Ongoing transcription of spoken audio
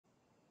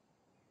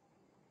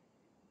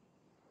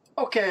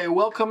Okay,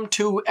 welcome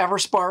to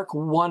Everspark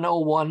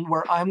 101,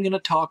 where I'm going to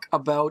talk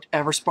about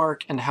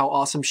Everspark and how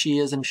awesome she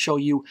is and show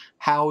you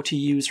how to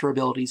use her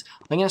abilities.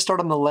 I'm going to start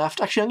on the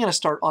left. Actually, I'm going to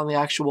start on the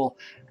actual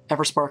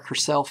Everspark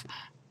herself.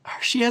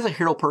 She has a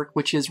hero perk,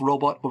 which is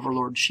Robot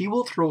Overlord. She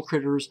will throw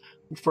critters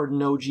for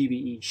no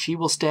GBE. She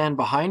will stand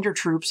behind her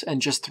troops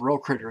and just throw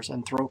critters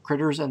and throw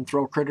critters and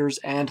throw critters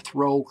and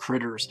throw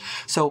critters.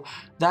 So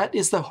that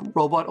is the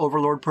Robot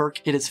Overlord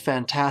perk. It is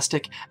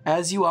fantastic.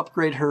 As you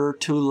upgrade her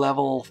to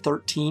level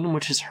 13,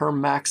 which is her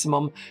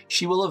maximum,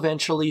 she will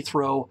eventually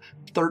throw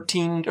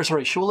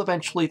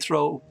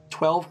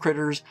 12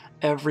 critters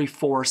every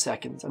 4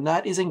 seconds. And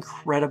that is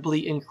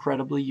incredibly,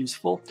 incredibly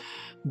useful.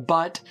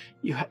 But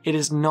it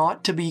is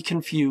not to be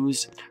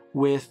confused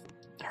with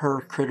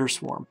her critter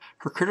swarm.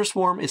 Her critter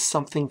swarm is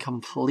something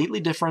completely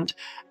different,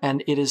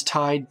 and it is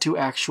tied to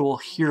actual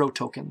hero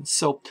tokens.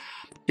 So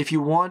if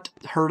you want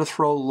her to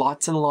throw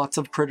lots and lots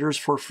of critters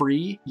for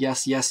free,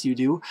 yes, you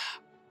do,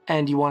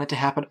 and you want it to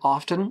happen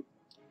often,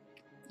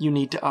 you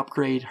need to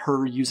upgrade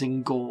her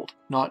using gold.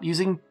 Not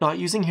using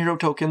hero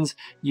tokens,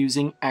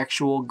 using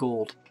actual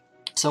gold.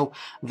 So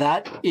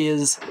that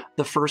is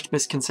the first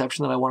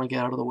misconception that I want to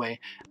get out of the way.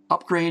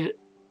 Upgrade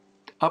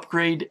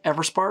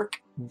Everspark,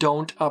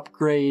 don't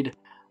upgrade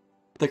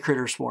the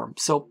critter swarm.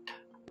 So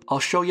I'll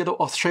show you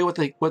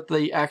what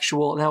the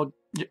actual, now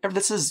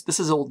this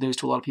is old news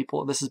to a lot of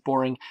people. This is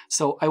boring.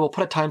 So I will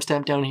put a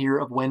timestamp down here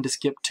of when to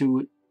skip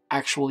to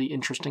actually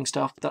interesting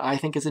stuff that I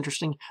think is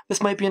interesting.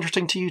 This might be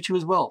interesting to you too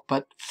as well,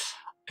 but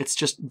it's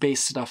just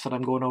base stuff that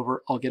I'm going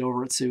over. I'll get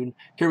over it soon.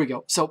 Here we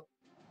go. So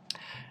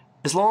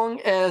as long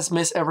as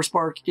Miss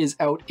Everspark is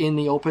out in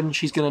the open,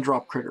 she's going to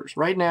drop critters.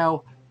 Right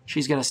now,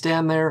 she's going to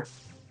stand there.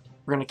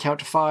 We're going to count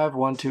to 5.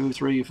 1, 2,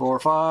 3, 4,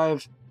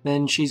 5.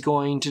 Then she's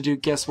going to do,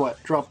 guess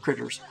what? Drop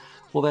critters.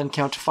 We'll then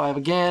count to 5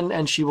 again,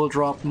 and she will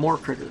drop more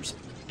critters.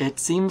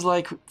 It seems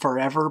like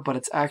forever, but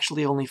it's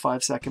actually only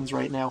 5 seconds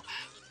right now.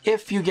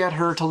 If you get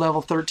her to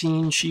level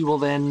 13, she will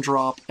then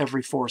drop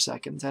every 4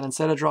 seconds. And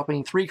instead of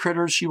dropping 3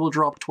 critters, she will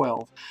drop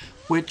 12,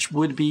 which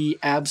would be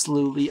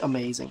absolutely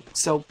amazing.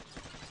 So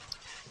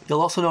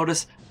you'll also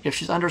notice if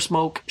she's under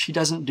smoke, she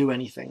doesn't do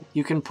anything.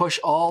 You can push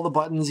all the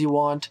buttons you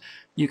want,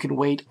 you can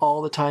wait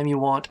all the time you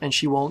want, and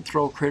she won't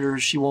throw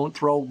critters, she won't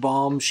throw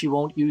bombs, she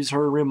won't use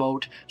her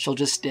remote, she'll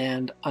just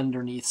stand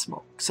underneath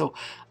smoke. So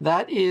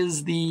that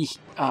is the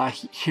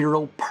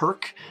hero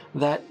perk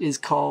that is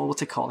called,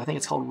 what's it called? I think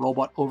it's called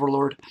Robot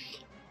Overlord.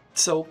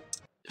 So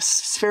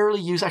it's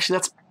fairly useful, actually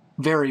that's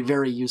very,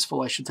 very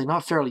useful, I should say,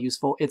 not fairly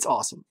useful, it's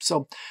awesome.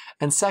 So,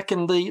 and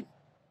secondly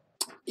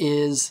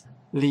is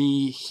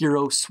the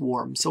hero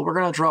swarm. So we're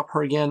going to drop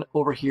her again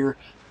over here.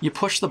 You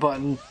push the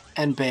button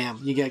and bam,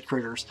 you get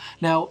critters.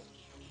 Now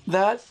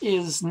that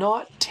is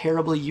not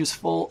terribly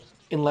useful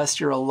unless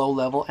you're a low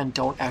level and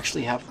don't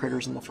actually have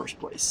critters in the first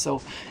place.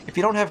 So if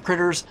you don't have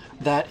critters,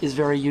 that is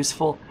very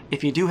useful.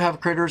 If you do have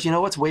critters, you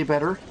know what's way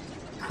better?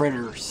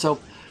 Critters. So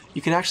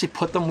you can actually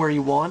put them where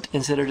you want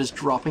instead of just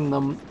dropping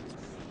them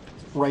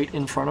right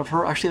in front of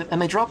her. Actually,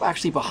 and they drop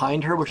actually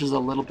behind her, which is a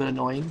little bit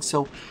annoying.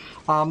 So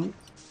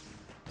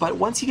but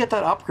once you get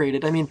that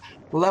upgraded, I mean,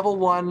 level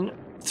 1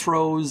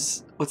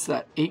 throws, what's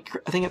that, 8?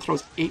 I think it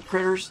throws 8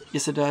 critters.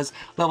 Yes, it does.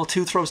 Level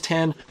 2 throws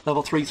 10.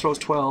 Level 3 throws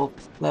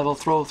 12. Level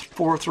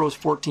 4 throws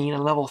 14.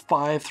 And level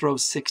 5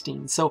 throws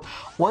 16. So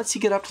once you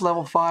get up to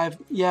level 5,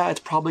 yeah, it's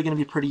probably going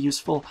to be pretty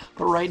useful.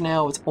 But right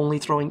now, it's only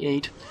throwing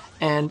 8.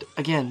 And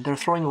again, they're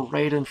throwing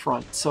right in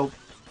front. So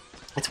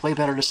it's way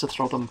better just to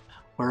throw them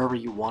wherever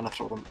you want to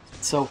throw them.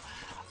 So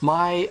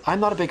I'm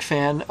not a big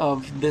fan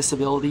of this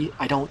ability.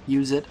 I don't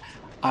use it.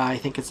 I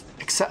think it's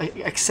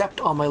except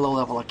on my low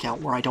level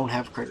account where I don't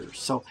have critters.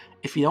 So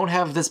if you don't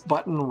have this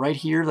button right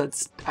here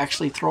that's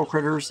actually throw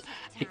critters,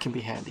 it can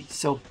be handy.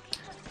 So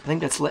I think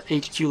that's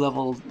HQ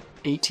level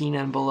 18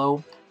 and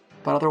below,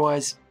 but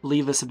otherwise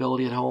leave this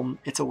ability at home.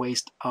 It's a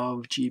waste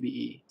of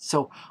GBE.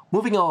 So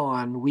moving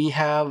on, we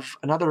have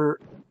another,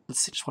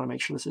 let's see, just want to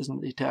make sure this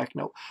isn't the attack.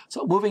 No.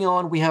 So moving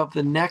on, we have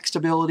the next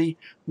ability,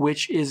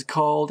 which is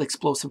called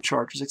Explosive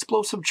Charges.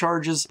 Explosive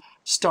Charges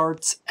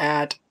starts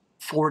at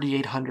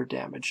 4,800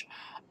 damage,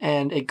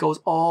 and it goes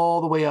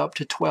all the way up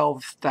to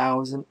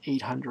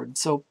 12,800.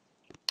 So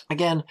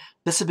again,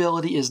 this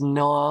ability is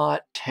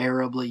not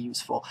terribly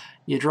useful.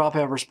 You drop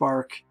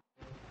Everspark,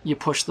 you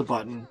push the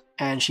button,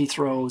 and she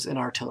throws an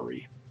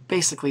artillery.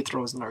 Basically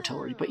throws an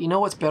artillery. But you know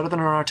what's better than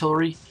an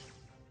artillery?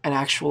 An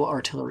actual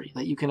artillery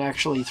that you can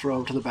actually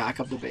throw to the back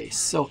of the base.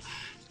 So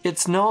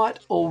it's not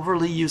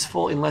overly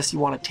useful unless you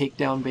want to take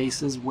down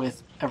bases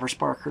with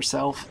Everspark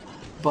herself,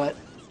 but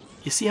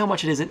you see how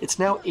much it is? It's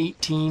now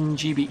 18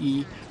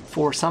 GBE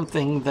for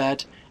something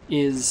that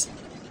is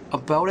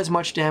about as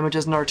much damage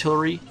as an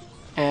artillery,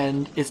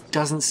 and it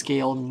doesn't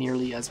scale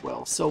nearly as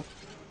well. So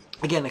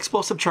again,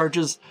 Explosive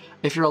Charges,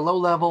 if you're a low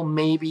level,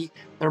 maybe.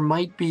 There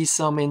might be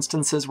some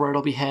instances where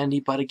it'll be handy,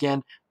 but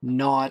again,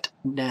 not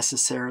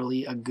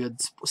necessarily a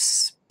good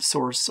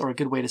source or a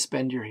good way to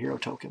spend your hero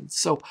tokens.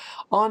 So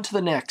on to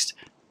the next.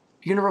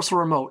 Universal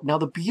Remote. Now,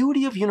 the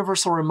beauty of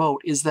Universal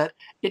Remote is that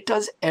it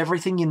does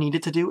everything you need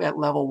it to do at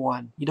level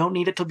 1. You don't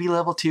need it to be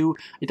level 2.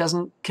 It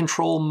doesn't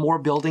control more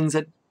buildings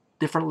at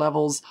different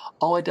levels.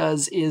 All it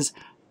does is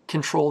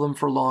control them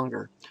for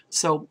longer.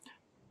 So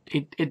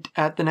it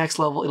at the next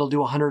level, it'll do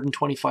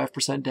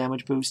 125%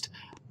 damage boost.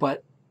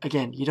 But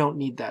again, you don't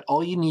need that.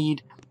 All you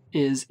need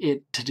is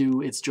it to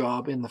do its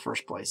job in the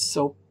first place.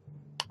 So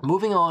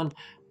moving on,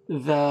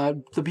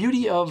 the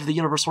beauty of the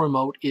Universal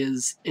Remote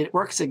is it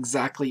works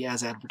exactly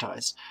as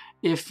advertised.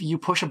 If you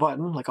push a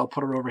button, like I'll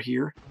put her over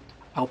here,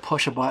 I'll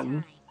push a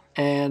button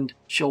and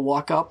she'll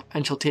walk up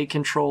and she'll take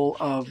control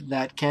of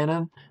that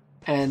cannon,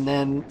 and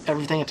then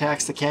everything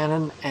attacks the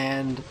cannon,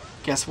 and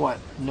guess what?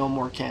 No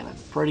more cannon.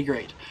 Pretty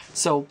great.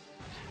 So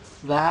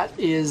that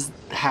is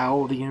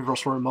how the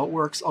Universal Remote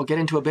works. I'll get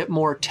into a bit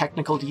more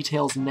technical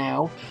details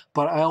now,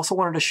 but I also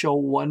wanted to show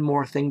one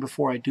more thing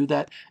before I do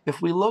that.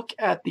 If we look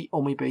at the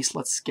Omi base,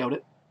 let's scout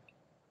it.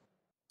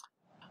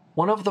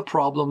 One of the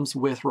problems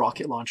with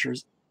rocket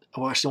launchers,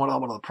 well, actually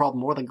one of the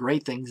problems, more than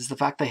great things, is the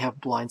fact they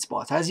have blind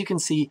spots. As you can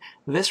see,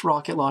 this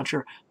rocket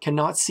launcher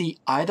cannot see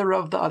either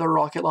of the other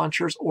rocket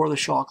launchers or the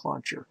shock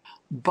launcher.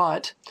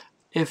 But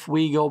if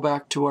we go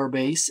back to our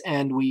base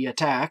and we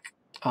attack,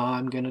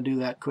 I'm going to do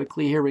that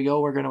quickly. Here we go.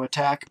 We're going to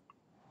attack.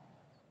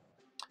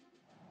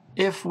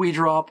 If we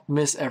drop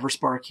Miss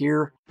Everspark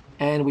here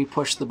and we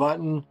push the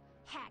button,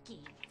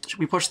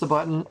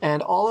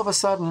 and all of a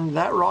sudden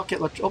that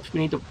rocket launcher, oops, we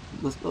need to,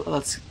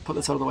 let's put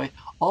this out of the way.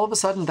 All of a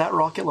sudden that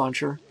rocket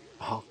launcher,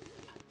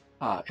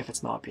 if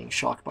it's not being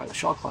shocked by the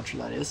shock launcher,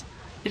 that is,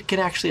 it can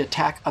actually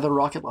attack other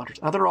rocket launchers.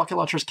 Other rocket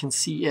launchers can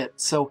see it.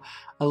 So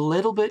a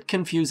little bit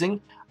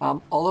confusing.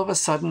 All of a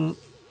sudden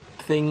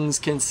things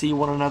can see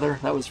one another.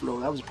 That was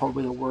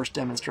probably the worst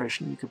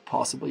demonstration you could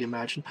possibly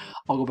imagine.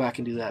 I'll go back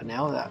and do that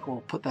now.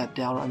 We'll put that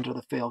down under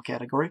the fail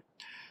category.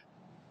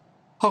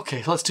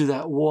 Okay, let's do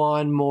that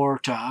one more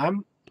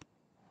time.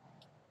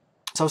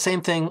 So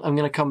same thing, I'm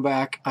going to come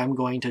back. I'm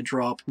going to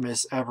drop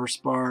Miss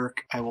Everspark.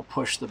 I will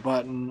push the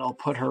button. I'll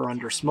put her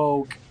under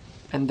smoke,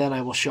 and then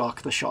I will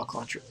shock the shock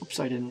launcher. Oops,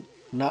 I didn't.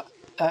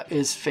 That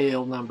is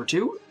fail number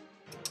 2.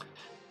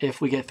 If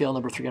we get fail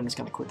number 3, I'm just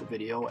going to quit the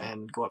video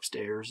and go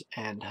upstairs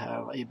and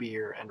have a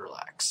beer and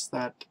relax.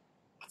 That's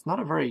not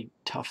a very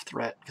tough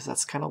threat, because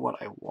that's kind of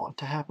what I want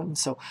to happen.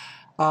 So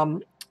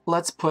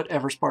let's put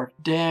Everspark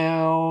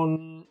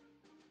down.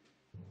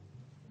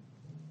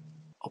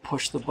 I'll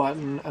push the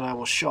button and I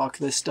will shock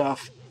this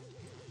stuff.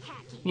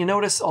 You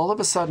notice all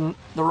of a sudden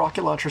the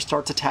rocket launcher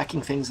starts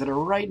attacking things that are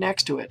right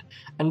next to it.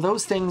 And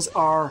those things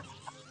are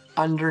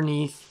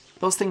underneath.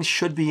 Those things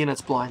should be in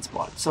its blind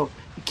spot. So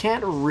you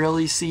can't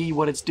really see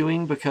what it's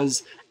doing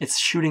because it's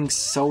shooting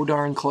so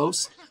darn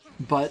close.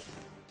 But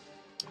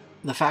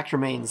the fact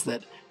remains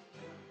that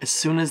as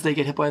soon as they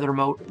get hit by the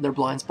remote, their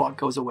blind spot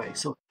goes away.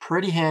 So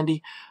pretty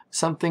handy,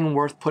 something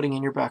worth putting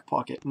in your back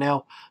pocket.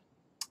 Now,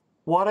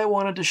 what I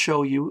wanted to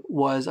show you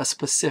was a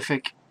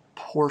specific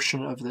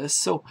portion of this.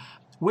 So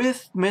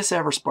with Miss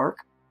Everspark,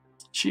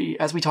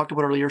 as we talked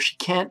about earlier, she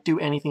can't do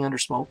anything under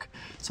smoke.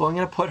 So I'm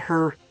going to put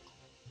her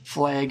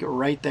flag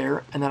right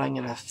there, and then I'm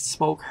going to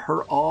smoke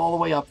her all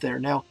the way up there.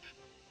 Now,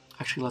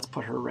 actually, let's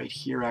put her right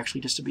here,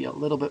 actually, just to be a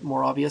little bit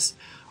more obvious.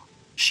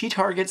 She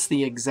targets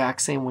the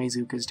exact same way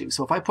zookas do.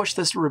 So if I push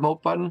this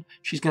remote button,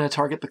 she's going to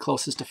target the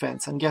closest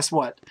defense. And guess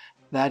what?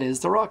 That is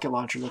the rocket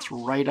launcher that's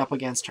right up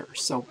against her.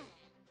 So,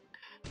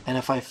 and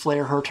if I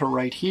flare her to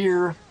right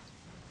here,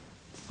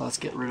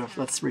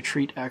 let's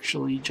retreat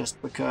actually,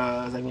 just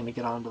because I'm going to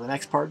get on to the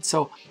next part.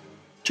 So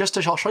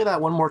I'll show you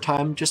that one more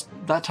time. Just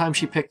that time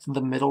she picked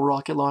the middle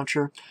rocket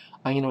launcher.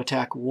 I'm going to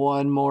attack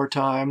one more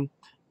time.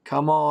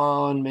 Come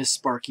on, Miss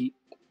Sparky.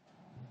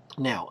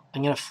 Now,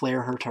 I'm going to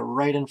flare her to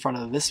right in front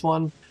of this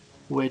one,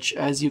 which,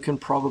 as you can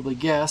probably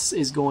guess,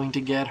 is going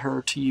to get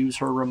her to use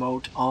her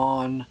remote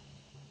on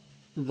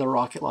the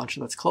rocket launcher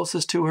that's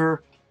closest to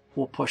her.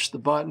 We'll push the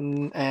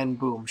button, and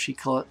boom, she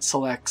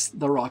selects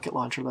the rocket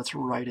launcher that's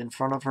right in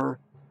front of her.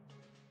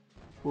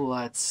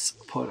 Let's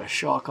put a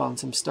shock on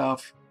some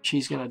stuff.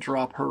 She's going to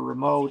drop her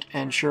remote,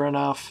 and sure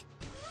enough,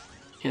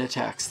 it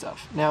attacks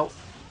stuff. Now,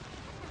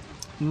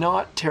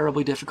 not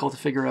terribly difficult to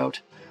figure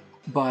out,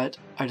 but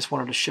I just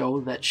wanted to show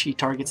that she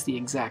targets the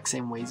exact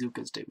same way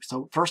zookas do.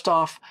 So first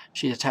off,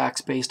 she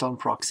attacks based on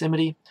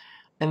proximity,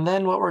 and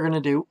then what we're going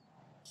to do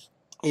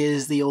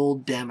is the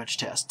old damage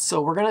test. So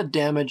we're going to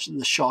damage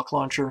the shock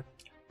launcher.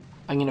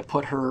 I'm going to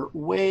put her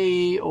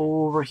way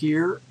over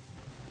here.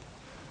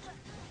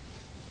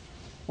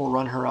 We'll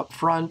run her up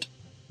front.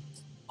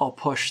 I'll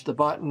push the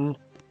button,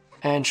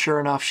 and sure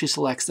enough, she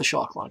selects the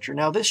shock launcher.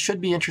 Now this should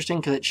be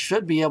interesting because it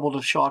should be able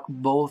to shock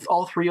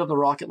all 3 of the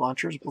rocket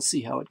launchers. We'll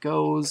see how it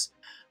goes.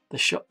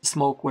 The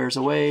smoke wears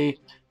away.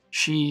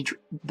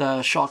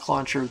 The shock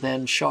launcher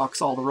then shocks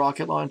all the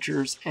rocket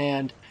launchers,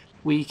 and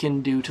we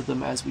can do to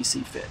them as we see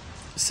fit.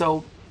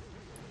 So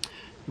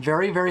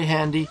very, very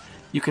handy.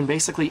 You can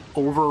basically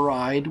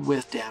override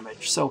with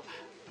damage. So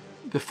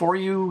before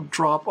you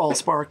drop all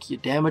spark, you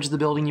damage the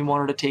building you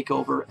want her to take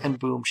over, and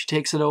boom, she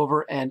takes it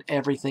over, and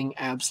everything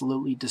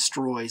absolutely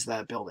destroys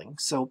that building.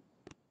 So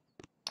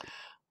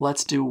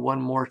let's do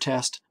one more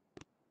test.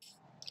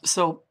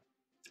 So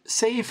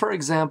say, for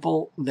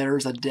example,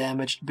 there's a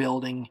damaged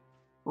building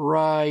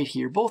right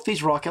here. Both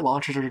these rocket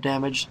launchers are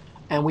damaged,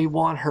 and we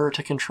want her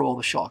to control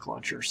the shock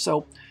launcher.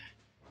 So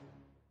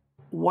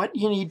what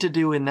you need to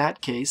do in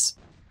that case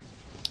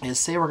is,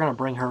 say we're going to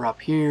bring her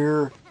up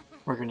here.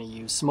 We're going to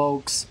use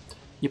smokes.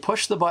 You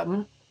push the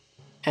button,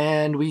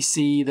 and we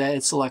see that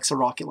it selects a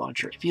rocket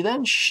launcher. If you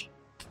then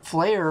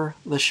flare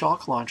the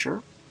shock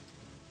launcher,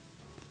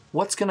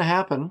 what's going to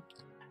happen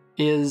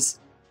is,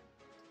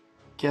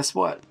 guess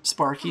what?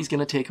 Sparky's going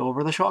to take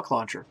over the shock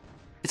launcher.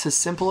 It's as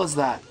simple as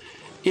that.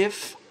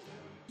 If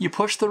you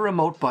push the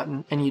remote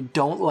button and you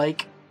don't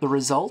like the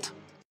result,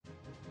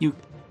 you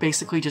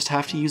basically just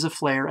have to use a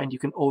flare, and you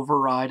can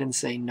override and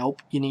say,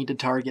 nope, you need to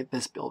target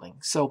this building.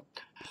 So,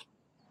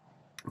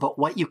 but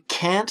what you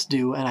can't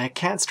do, and I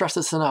can't stress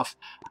this enough,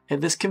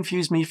 and this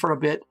confused me for a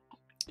bit,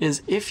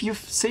 is if you,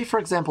 say for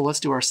example, let's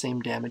do our same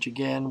damage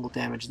again. We'll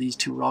damage these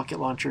two rocket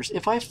launchers.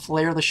 If I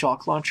flare the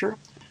shock launcher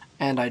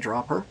and I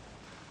drop her,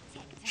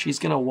 she's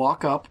going to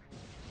walk up,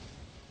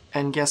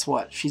 and guess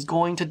what? She's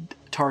going to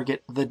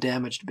target the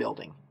damaged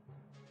building.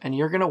 And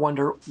you're going to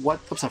wonder what...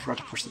 Oops, I forgot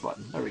to push the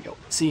button. There we go.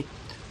 See,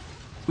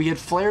 we had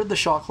flared the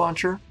shock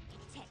launcher,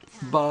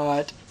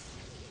 but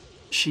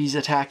she's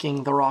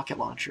attacking the rocket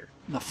launcher.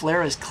 The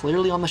flare is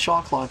clearly on the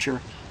shock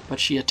launcher, but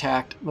she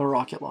attacked the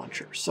rocket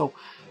launcher. So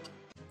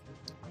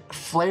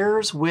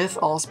flares with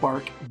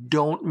Allspark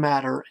don't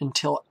matter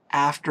until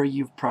after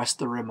you've pressed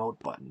the remote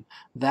button.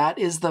 That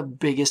is the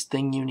biggest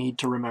thing you need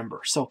to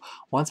remember. So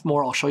once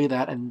more, I'll show you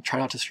that and try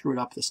not to screw it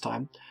up this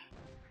time.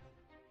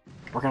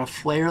 We're going to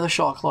flare the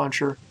shock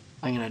launcher.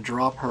 I'm going to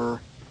drop her,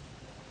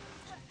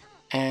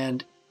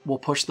 and we'll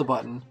push the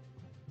button.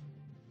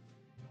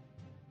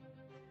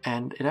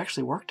 And it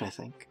actually worked, I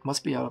think.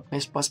 Must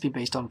be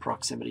based on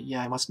proximity.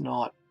 Yeah, I must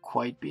not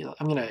quite be.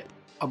 I'm going to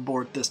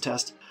abort this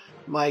test.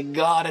 My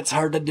God, it's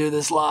hard to do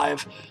this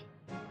live.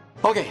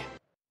 Okay,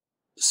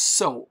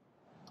 so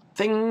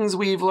things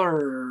we've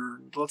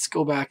learned. Let's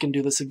go back and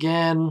do this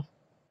again.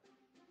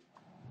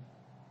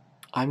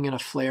 I'm going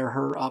to flare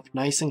her up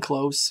nice and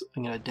close.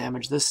 I'm going to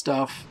damage this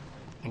stuff.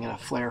 I'm going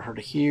to flare her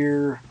to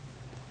here.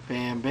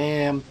 Bam,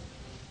 bam.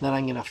 Then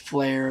I'm going to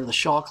flare the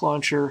shock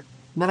launcher.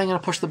 And then I'm going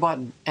to push the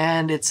button,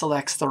 and it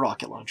selects the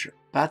rocket launcher.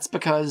 That's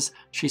because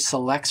she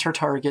selects her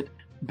target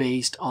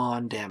based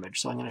on damage.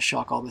 So I'm going to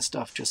shock all this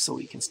stuff just so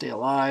we can stay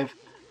alive.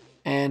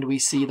 And we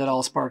see that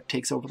Allspark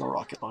takes over the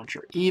rocket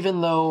launcher, even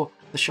though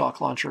the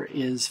shock launcher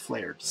is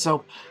flared.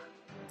 So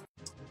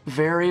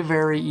very,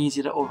 very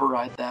easy to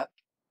override that.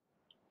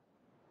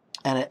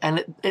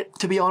 And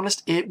to be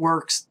honest, it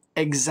works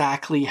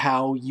exactly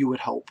how you would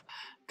hope.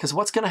 Because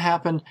what's going to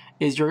happen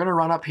is you're going to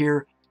run up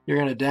here, you're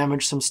going to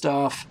damage some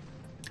stuff.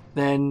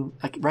 Then,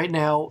 like right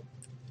now,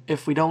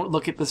 if we don't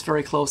look at this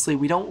very closely,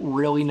 we don't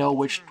really know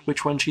which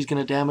one she's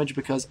going to damage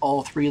because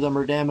all three of them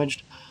are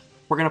damaged.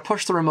 We're going to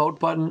push the remote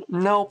button.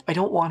 Nope, I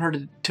don't want her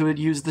to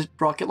use the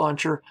rocket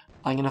launcher.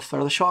 I'm going to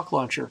flare the shock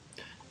launcher.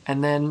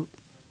 And then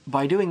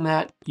by doing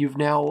that, you've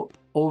now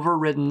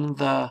overridden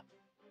the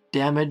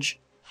damage,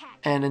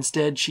 and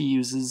instead she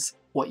uses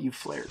what you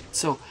flared.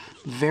 So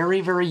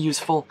very, very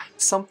useful.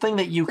 Something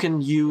that you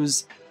can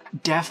use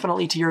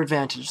definitely to your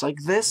advantage. Like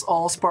this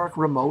Allspark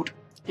remote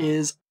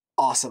is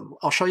awesome.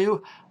 I'll show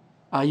you.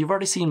 You've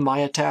already seen my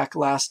attack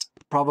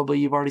probably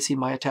you've already seen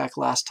my attack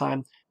last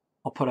time.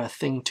 I'll put a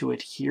thing to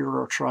it here,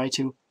 or try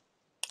to.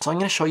 So I'm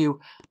going to show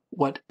you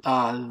what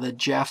the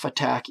Jeff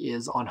attack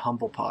is on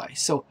Humble Pie.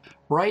 So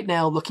right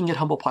now, looking at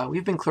Humble Pie,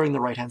 we've been clearing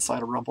the right-hand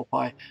side of Humble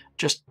Pie.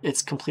 Just,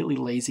 it's completely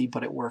lazy,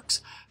 but it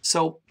works.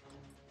 So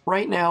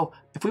right now,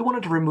 if we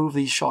wanted to remove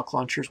these shock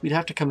launchers, we'd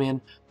have to come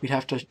in, we'd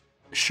have to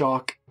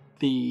shock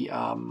the,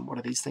 what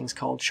are these things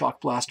called?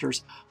 Shock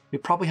blasters.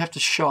 We'd probably have to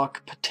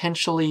shock,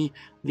 potentially,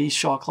 these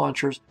shock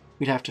launchers.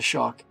 We'd have to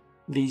shock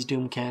these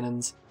doom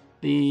cannons.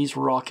 These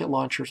rocket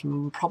launchers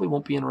probably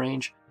won't be in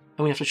range.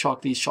 And we have to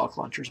shock these shock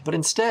launchers. But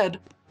instead,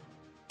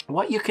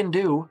 what you can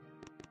do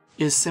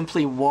is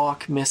simply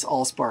walk Miss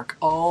Allspark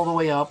all the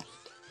way up.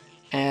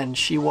 And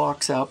she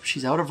walks up.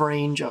 She's out of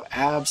range of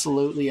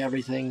absolutely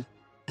everything.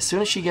 As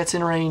soon as she gets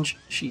in range,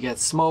 she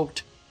gets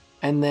smoked.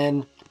 And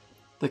then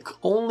the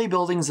only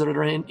buildings that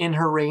are in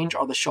her range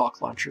are the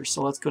shock launchers.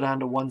 So let's go down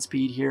to 1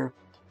 speed here.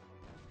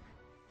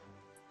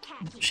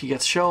 She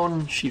gets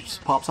shown, she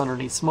pops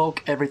underneath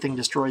smoke, everything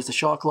destroys the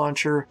shock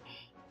launcher.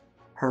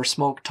 Her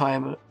smoke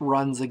time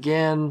runs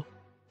again.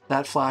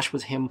 That flash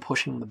was him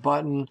pushing the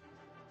button.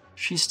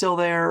 She's still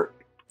there.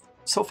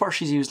 So far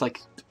she's used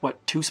like,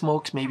 what, 2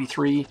 smokes, maybe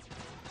 3.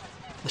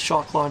 The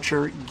shock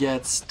launcher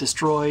gets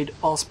destroyed.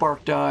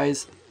 Allspark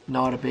dies.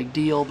 Not a big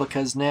deal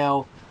because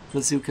now the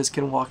zookas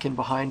can walk in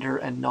behind her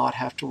and not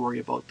have to worry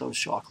about those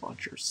shock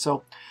launchers.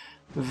 So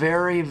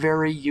very,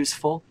 very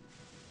useful.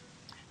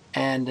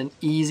 And an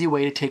easy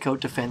way to take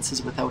out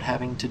defenses without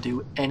having to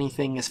do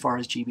anything as far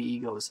as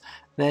GBE goes.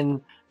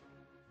 Then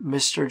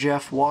Mr.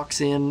 Jeff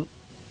walks in,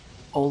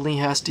 only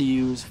has to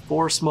use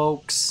 4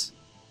 smokes,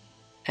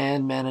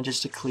 and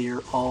manages to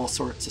clear all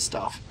sorts of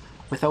stuff.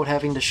 without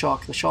having to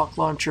shock the shock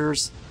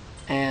launchers,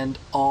 and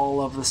all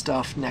of the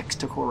stuff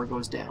next to Cora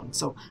goes down.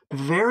 So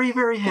very,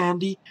 very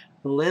handy.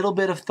 A little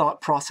bit of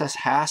thought process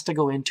has to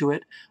go into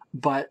it,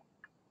 but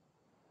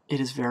it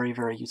is very,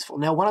 very useful.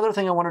 Now, one other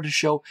thing I wanted to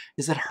show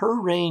is that her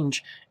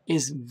range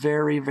is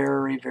very,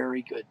 very,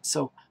 very good.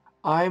 So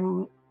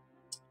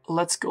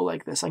let's go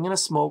like this. I'm going to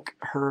smoke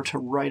her to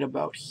right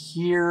about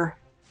here.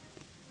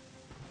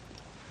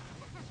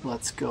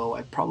 Let's go.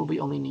 I probably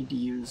only need to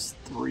use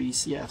three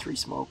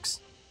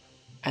smokes.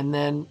 And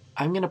then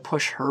I'm going to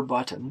push her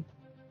button.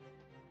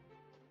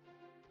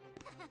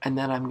 And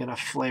then I'm going to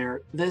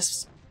flare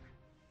this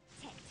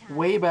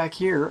way back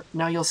here.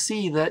 Now you'll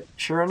see that,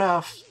 sure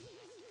enough,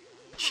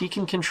 she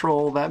can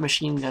control that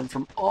machine gun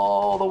from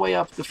all the way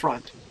up the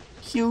front.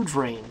 Huge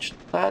range.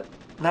 That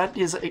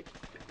is a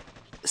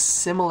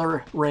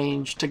similar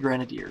range to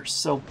Grenadiers.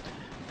 So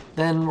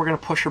then we're going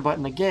to push her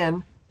button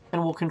again,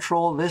 and we'll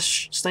control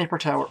this sniper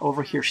tower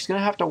over here. She's going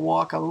to have to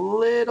walk a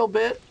little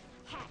bit,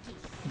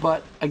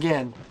 but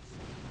again,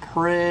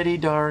 pretty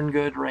darn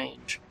good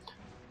range.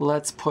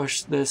 Let's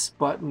push this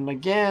button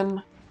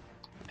again,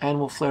 and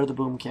we'll flare the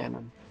boom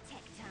cannon.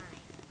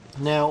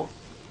 Now,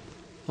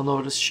 you'll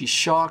notice she's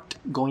shocked,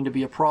 going to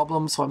be a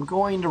problem, so I'm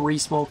going to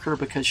re-smoke her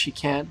because she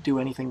can't do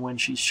anything when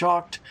she's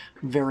shocked.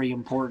 Very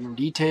important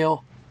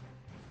detail.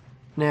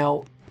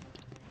 Now,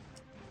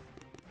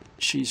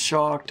 she's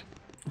shocked.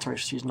 Sorry,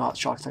 she's not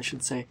shocked, I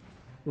should say.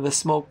 The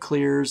smoke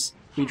clears,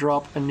 we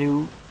drop a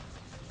new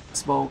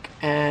smoke,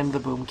 and the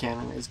boom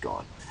cannon is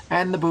gone.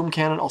 And the boom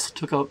cannon also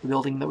took out the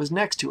building that was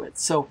next to it.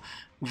 So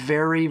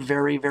very,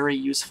 very, very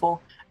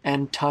useful,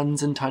 and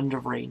tons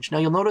of range. Now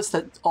you'll notice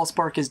that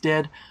Allspark is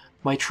dead.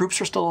 My troops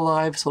are still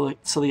alive, so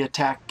the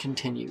attack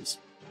continues.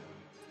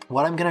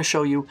 What I'm going to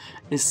show you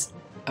is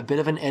a bit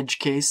of an edge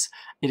case.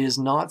 It is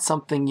not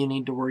something you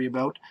need to worry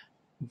about,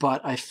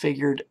 but I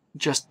figured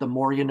just the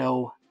more you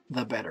know,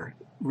 the better.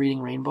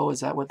 Reading Rainbow, is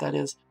that what that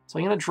is? So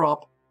I'm going to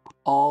drop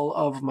all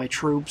of my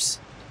troops.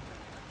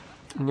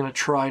 I'm going to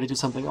try to do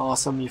something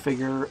awesome, you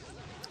figure.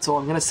 So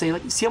I'm going to say,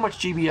 like, see how much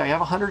GBE? I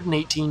have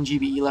 118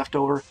 GBE left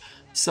over.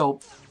 So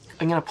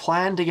I'm going to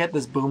plan to get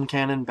this boom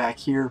cannon back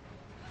here.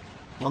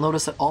 You'll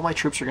notice that all my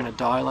troops are going to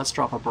die. Let's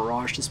drop a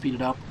barrage to speed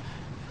it up.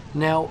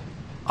 Now,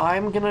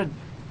 I'm going to...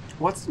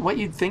 What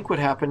you'd think would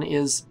happen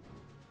is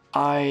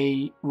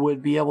I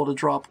would be able to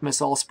drop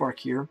Miss Allspark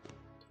here,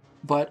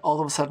 but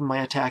all of a sudden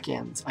my attack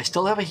ends. I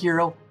still have a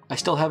hero, I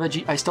still have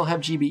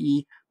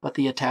GBE, but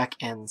the attack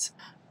ends.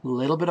 A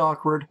little bit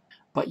awkward,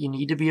 but you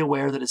need to be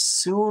aware that as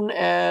soon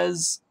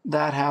as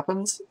that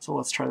happens, so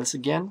let's try this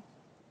again.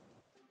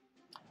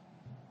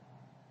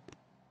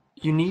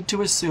 You need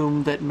to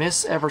assume that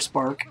Miss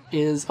Everspark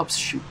is... Oops,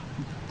 shoot.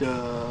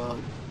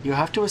 You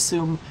have to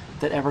assume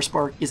that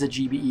Everspark is a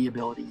GBE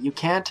ability. You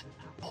can't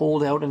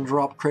hold out and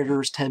drop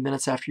critters 10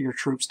 minutes after your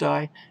troops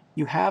die.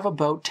 You have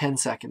about 10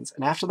 seconds,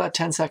 and after that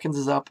 10 seconds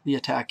is up, the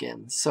attack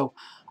ends. So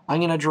I'm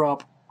going to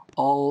drop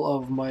all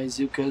of my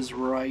zookas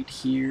right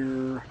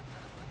here.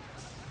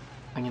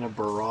 I'm going to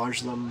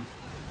barrage them.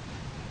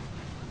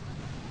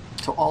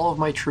 So all of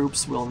my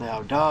troops will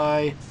now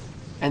die.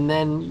 And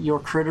then your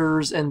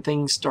critters and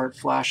things start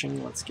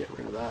flashing. Let's get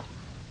rid of that.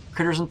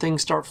 Critters and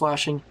things start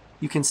flashing.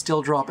 You can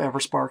still drop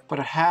Everspark, but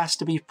it has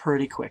to be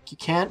pretty quick. You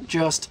can't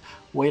just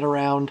wait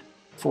around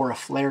for a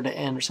flare to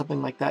end or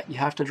something like that. You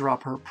have to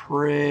drop her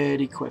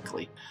pretty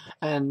quickly.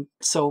 And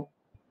so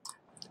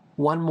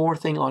one more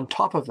thing on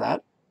top of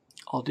that.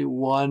 I'll do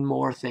one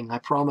more thing. I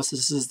promise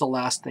this is the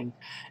last thing.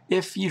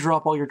 If you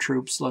drop all your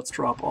troops, let's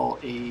drop all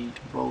 8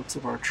 boats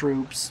of our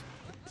troops.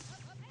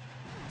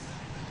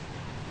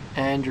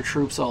 And your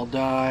troops all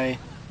die,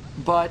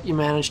 but you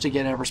manage to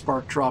get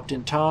Everspark dropped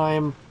in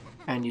time,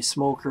 and you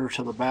smoke her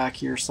to the back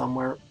here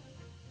somewhere.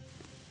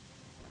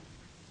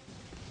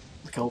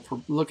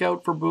 Look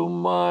out for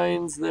boom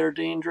mines, they're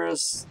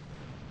dangerous.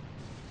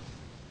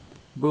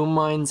 Boom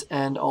mines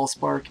and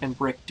Allspark and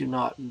Brick do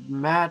not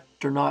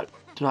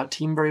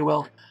team very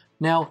well.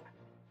 Now,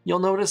 you'll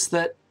notice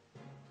that,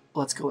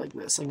 let's go like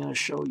this. I'm going to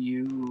show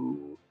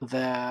you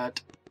that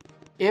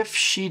if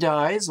she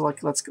dies,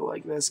 let's go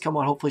like this. Come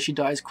on, hopefully she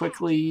dies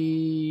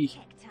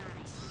quickly.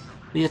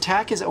 The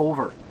attack is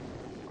over.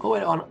 Oh,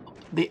 and on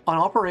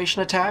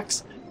operation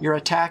attacks, your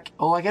attack...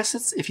 Oh, I guess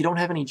it's if you don't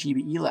have any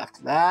GBE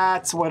left.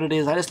 That's what it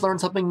is. I just learned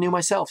something new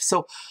myself.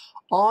 So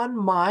on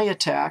my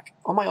attack,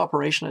 on my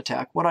operation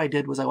attack, what I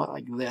did was I went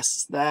like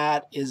this.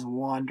 That is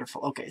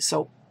wonderful. Okay,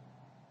 so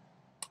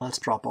let's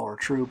drop all our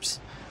troops.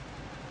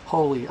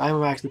 Holy,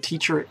 I'm actually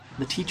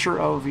the teacher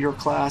of your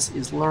class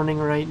is learning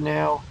right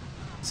now.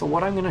 So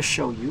what I'm going to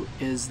show you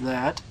is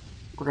that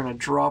we're going to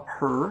drop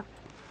her.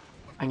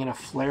 I'm going to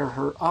flare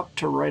her up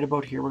to right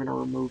about here. We're going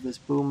to remove this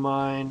boom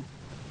mine.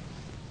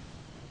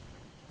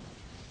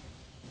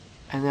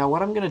 And now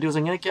what I'm going to do is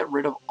I'm going to get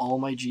rid of all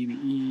my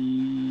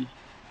GBE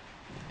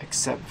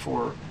except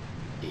for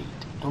 8.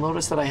 You'll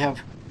notice that I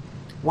have,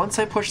 once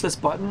I push this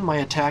button, my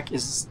attack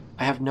is,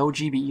 I have no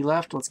GBE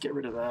left. Let's get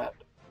rid of that.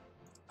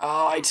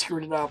 Oh, I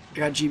screwed it up. I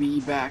got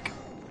GBE back.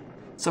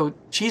 So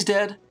she's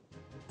dead.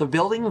 The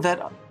building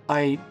that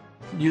I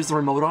use the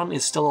remote on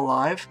is still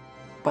alive,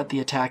 but the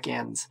attack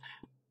ends.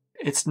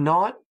 It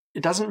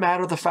doesn't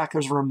matter the fact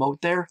there's a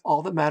remote there.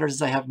 All that matters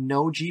is I have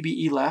no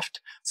GBE left,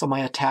 so my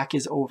attack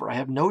is over. I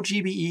have no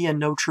GBE and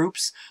no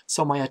troops,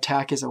 so my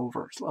attack is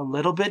over. A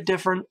little bit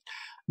different,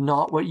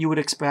 not what you would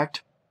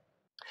expect.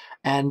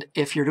 And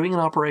if you're doing an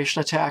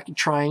operation attack,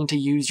 trying to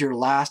use your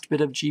last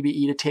bit of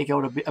GBE to take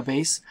out a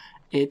base,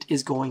 it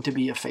is going to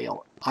be a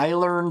fail. I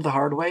learned the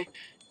hard way.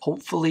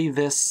 Hopefully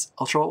this,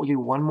 I'll show it with you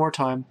one more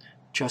time,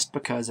 just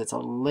because it's a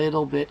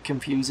little bit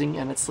confusing,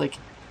 and it's like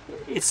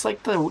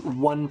the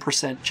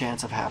 1%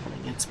 chance of happening.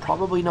 It's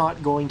probably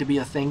not going to be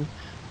a thing,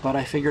 but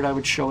I figured I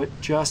would show it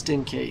just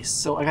in case.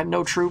 So I got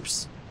no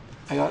troops.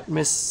 I got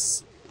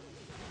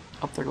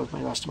oh, there goes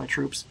my rest of my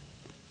troops.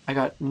 I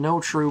got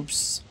no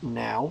troops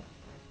now.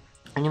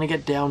 I'm going to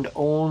get down to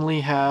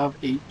only have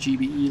 8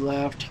 GBE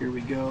left. Here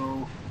we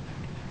go.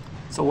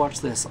 So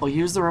watch this. I'll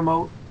use the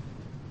remote.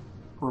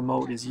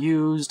 Remote is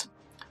used.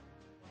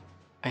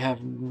 I have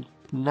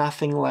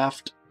nothing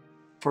left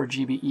for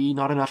GBE.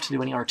 Not enough to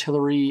do any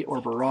artillery or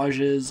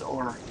barrages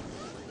or...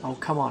 Oh,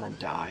 come on and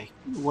die.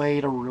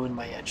 Way to ruin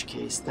my edge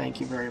case.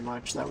 Thank you very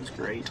much. That was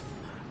great.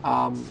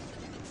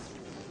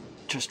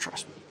 Just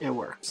trust me. It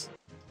works.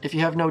 If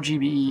you have no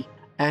GBE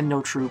and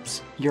no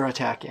troops, your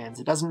attack ends.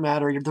 It doesn't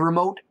matter. The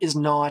remote is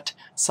not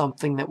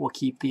something that will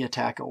keep the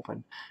attack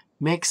open.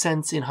 Makes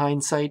sense in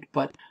hindsight,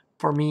 but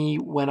for me,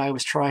 when I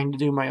was trying to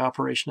do my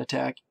operation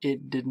attack,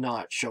 it did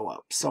not show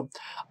up. So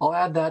I'll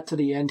add that to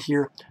the end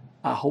here.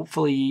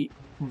 Hopefully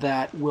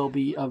that will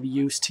be of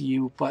use to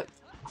you, but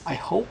I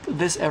hope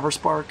this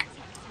Everspark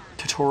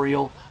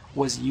tutorial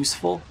was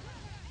useful.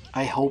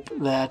 I hope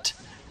that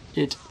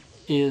it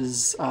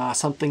is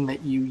something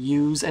that you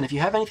use, and if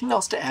you have anything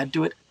else to add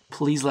to it,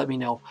 please let me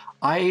know.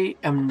 I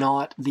am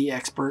not the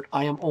expert.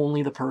 I am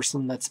only the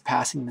person that's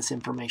passing this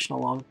information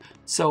along.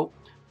 So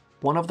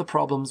one of the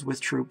problems with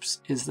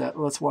troops is that,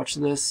 let's watch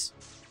this.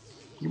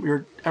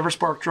 Your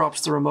Everspark drops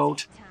the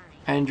remote,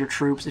 and your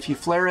troops, if you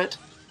flare it,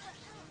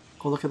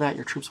 oh look at that,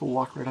 your troops will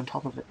walk right on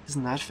top of it.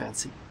 Isn't that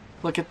fancy?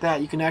 Look at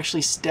that, you can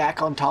actually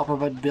stack on top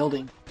of a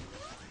building.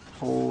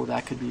 Oh,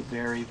 that could be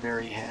very,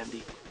 very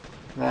handy.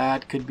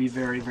 That could be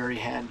very, very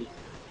handy.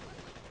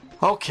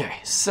 Okay,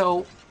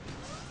 so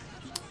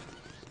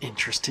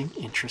interesting,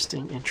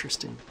 interesting,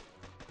 interesting.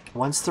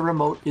 Once the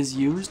remote is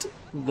used,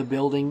 the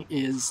building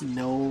is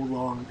no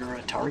longer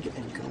a target,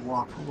 and you can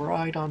walk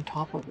right on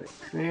top of it.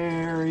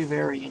 Very,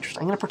 very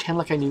interesting. I'm going to pretend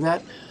like I knew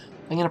that.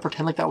 I'm going to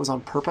pretend like that was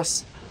on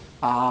purpose.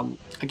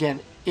 Again,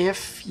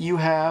 if you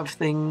have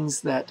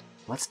things that...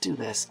 Let's do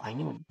this.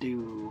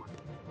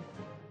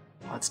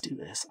 Let's do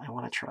this. I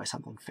want to try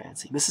something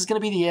fancy. This is going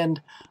to be the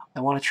end. I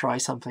want to try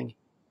something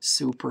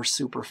super,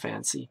 super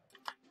fancy.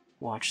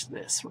 Watch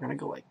this. We're going to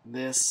go like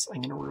this.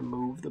 I'm going to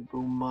remove the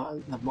boom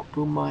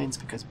mines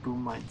because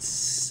boom mines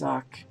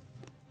suck.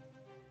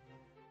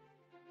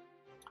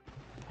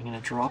 I'm going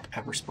to drop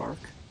Everspark.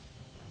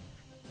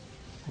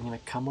 I'm going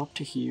to come up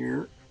to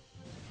here.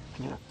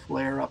 I'm going to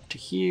flare up to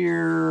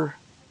here.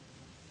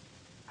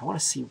 I want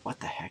to see what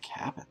the heck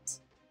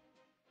happens.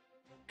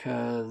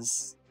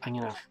 Because I'm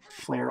going to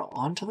flare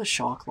onto the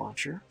shock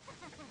launcher.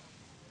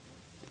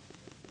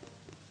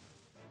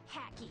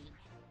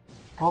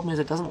 Problem is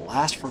it doesn't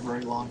last for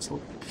very long, so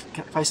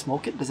if I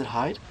smoke it, does it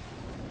hide?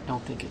 I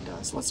don't think it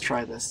does. Let's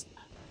try this.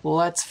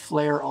 Let's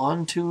flare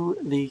onto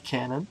the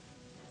cannon.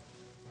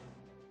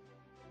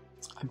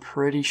 I'm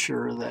pretty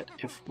sure that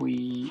if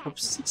we...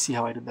 Oops, see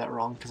how I did that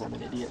wrong because I'm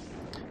an idiot.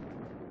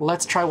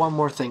 Let's try one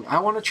more thing. I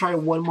want to try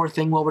one more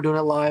thing while we're doing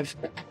it live.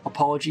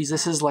 Apologies,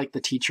 this is like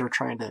the teacher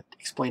trying to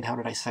explain how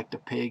to dissect a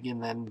pig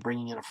and then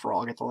bringing in a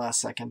frog at the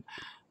last second.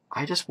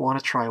 I just want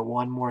to try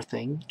one more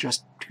thing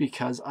just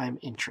because I'm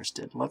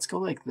interested. Let's go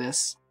like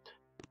this.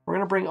 We're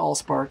going to bring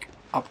Allspark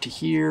up to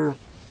here.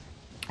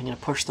 I'm going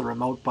to push the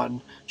remote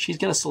button. She's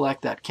going to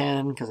select that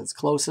cannon because it's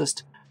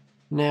closest.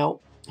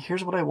 Now,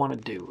 here's what I want to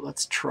do.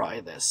 Let's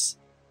try this.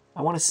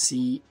 I want to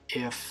see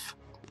if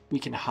we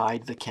can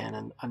hide the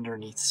cannon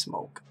underneath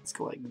smoke. Let's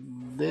go like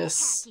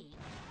this.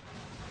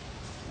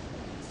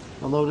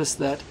 You'll notice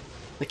that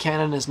the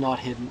cannon is not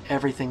hidden.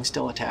 Everything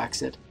still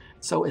attacks it.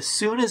 So as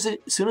soon as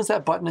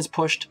that button is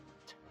pushed,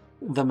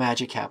 the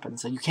magic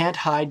happens. And you can't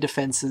hide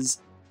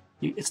defenses.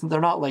 They're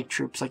not like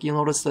troops. Like you'll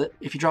notice that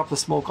if you drop the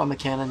smoke on the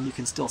cannon, you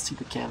can still see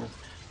the cannon.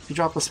 If you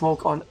drop the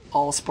smoke on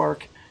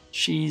Allspark,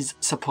 she's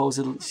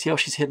supposedly, see how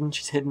she's hidden?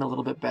 She's hidden a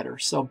little bit better.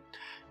 So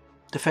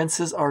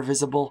defenses are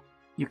visible.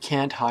 You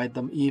can't hide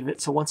them even.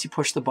 So once you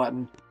push the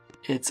button,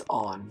 it's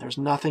on. There's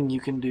nothing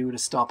you can do to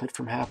stop it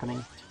from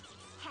happening.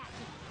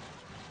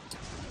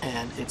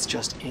 And it's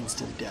just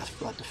instant death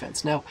for that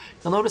defense. Now,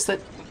 you'll notice that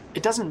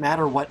it doesn't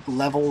matter what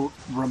level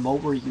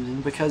remote we're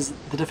using because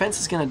the defense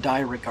is going to die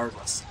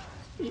regardless.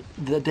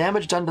 The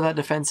damage done to that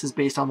defense is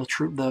based on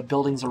the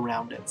buildings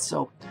around it,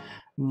 so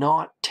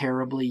not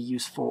terribly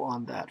useful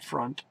on that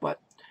front, but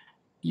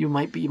you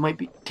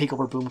might take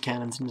over boom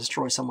cannons and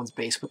destroy someone's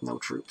base with no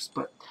troops.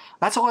 But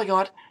that's all I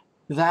got.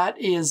 That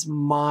is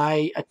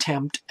my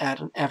attempt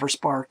at an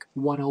Everspark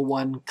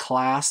 101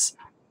 class.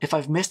 If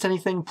I've missed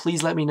anything,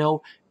 please let me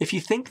know. If you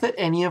think that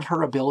any of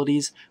her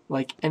abilities,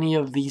 like any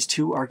of these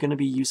two, are going to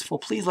be useful,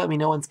 please let me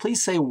know, and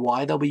please say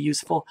why they'll be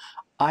useful.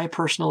 I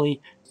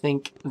personally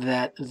think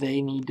that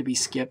they need to be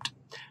skipped.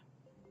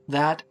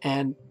 That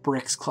and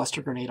Brick's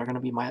Cluster Grenade are going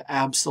to be my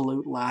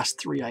absolute last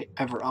 3 I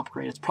ever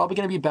upgrade. It's probably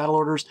going to be Battle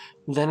Orders,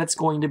 then it's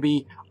going to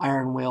be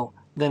Iron Will,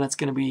 then it's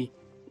going to be...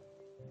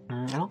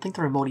 I don't think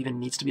the remote even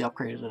needs to be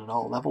upgraded at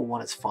all. Level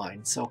 1 is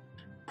fine. So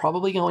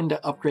probably going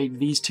to upgrade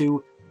these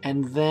two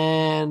and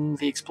then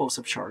the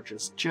explosive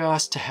charges,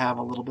 just to have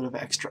a little bit of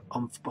extra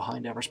oomph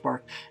behind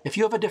Everspark. If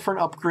you have a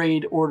different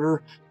upgrade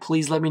order,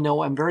 please let me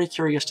know. I'm very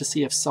curious to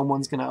see if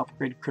someone's going to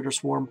upgrade Critter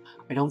Swarm.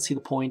 I don't see the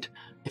point.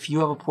 If you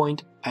have a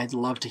point, I'd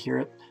love to hear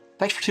it.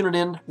 Thanks for tuning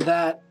in.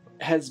 That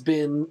has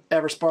been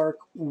Everspark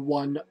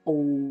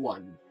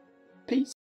 101. Peace.